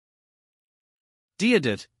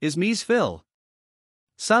Diadet, is mís fill.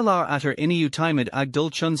 Salar atar iniu timid ag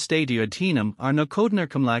dul chun stadio tinam ar no codner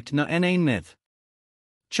comhlacht no ainmhithe.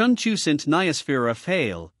 Chun chusint niasphere a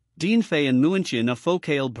fail, Dean fé an múinteoir na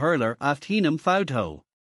focail Béarla aftinam faudho.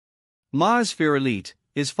 Mars elite,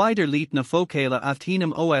 is fider leat na focail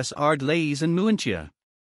aftinam os ard leis an múinteoir.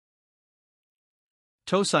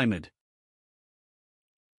 Tosimid.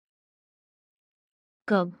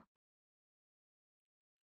 Gub.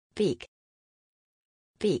 Beak.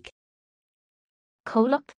 Beak.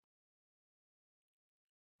 Comhlacht.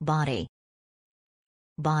 Body.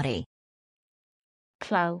 Body.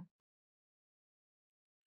 Clow.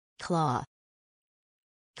 Claw.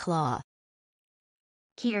 Claw.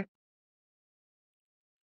 Cíor.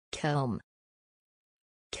 Comb.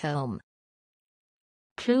 Comb.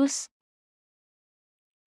 Cluas.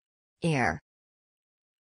 Ear.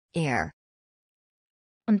 Ear.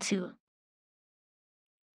 An tsúil.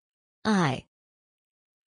 Eye.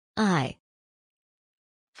 Eye.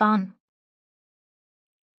 Fang.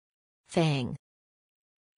 Fang.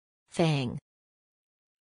 Fang.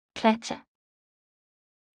 Cleite.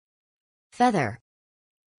 Feather.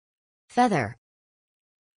 Feather.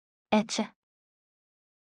 Eite.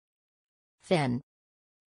 Fin.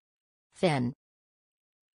 Fin.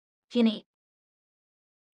 Fionnaidh.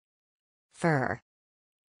 Fur.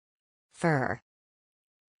 Fur.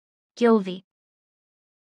 Gilvi.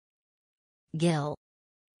 Gill.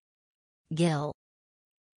 Gill.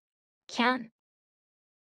 Can.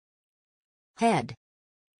 Head.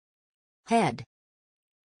 Head.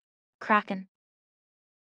 Kraken.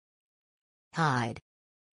 Hide.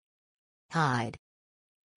 Hide.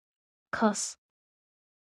 Cus.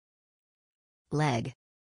 Leg.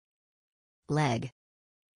 Leg.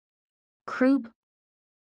 Crúb.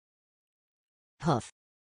 Hoof.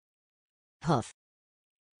 Hoof.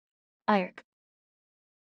 Airc.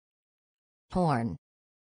 Horn.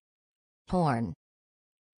 Horn.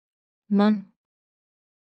 Mun.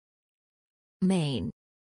 Mane.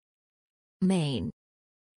 Mane.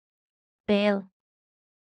 Bail.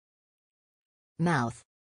 Mouth.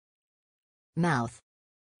 Mouth.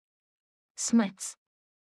 Smits.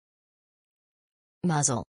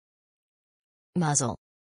 Muzzle. Muzzle.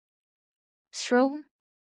 Shrone.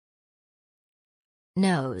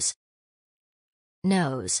 Nose.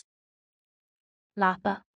 Nose.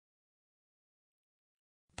 Lapa.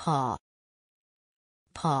 Paw.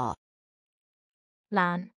 Paw.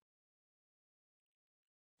 Lan.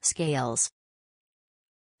 Scales.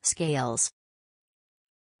 Scales.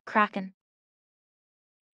 Kraken.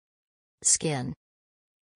 Skin.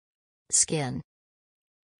 Skin.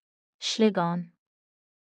 Sligon.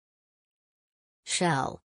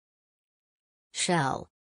 Shell. Shell.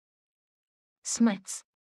 Smits.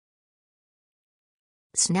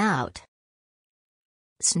 Snout.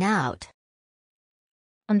 Snout.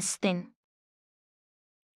 An sting.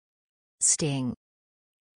 Sting.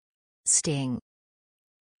 Sting.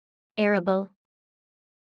 Arable.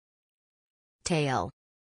 Tail.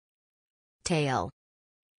 Tail.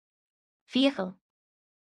 Vehicle.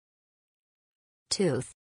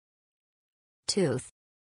 Tooth. Tooth.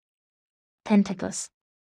 Tentacles.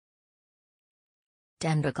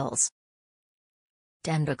 Tendricles.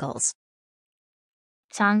 Tendricles.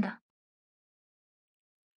 Tanga.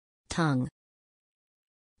 Tongue.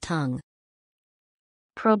 Tongue.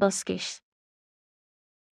 Proboscis.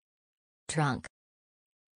 Trunk.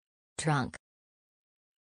 Trunk.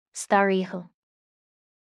 Starichel.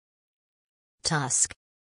 Tusk.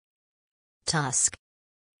 Tusk.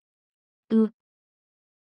 Guth.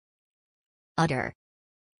 Udder.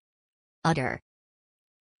 Udder.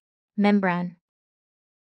 Membrane.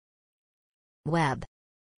 Web.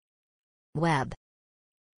 Web.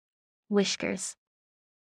 Whiskers.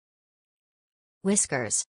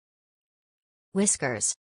 Whiskers.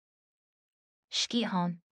 Whiskers.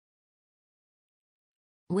 Scíorchán.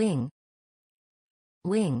 Wing.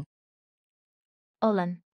 Wing.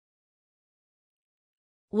 Ullen.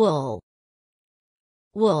 Wool.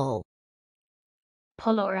 Wool.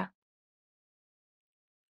 Polora.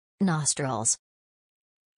 Nostrils.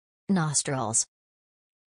 Nostrils.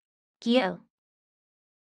 Giel.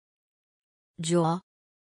 Jaw.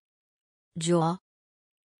 Jaw.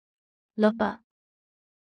 Lupa.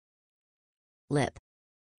 Lip.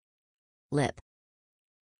 Lip.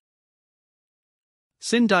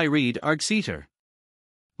 Sin die read arg seater.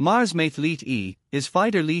 Mars maith leat is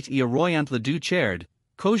fider leat a royant la du chaired,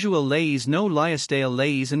 cosual lays no liasdale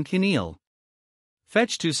lays and kineal.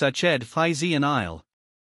 Fetch to sached fizi an isle.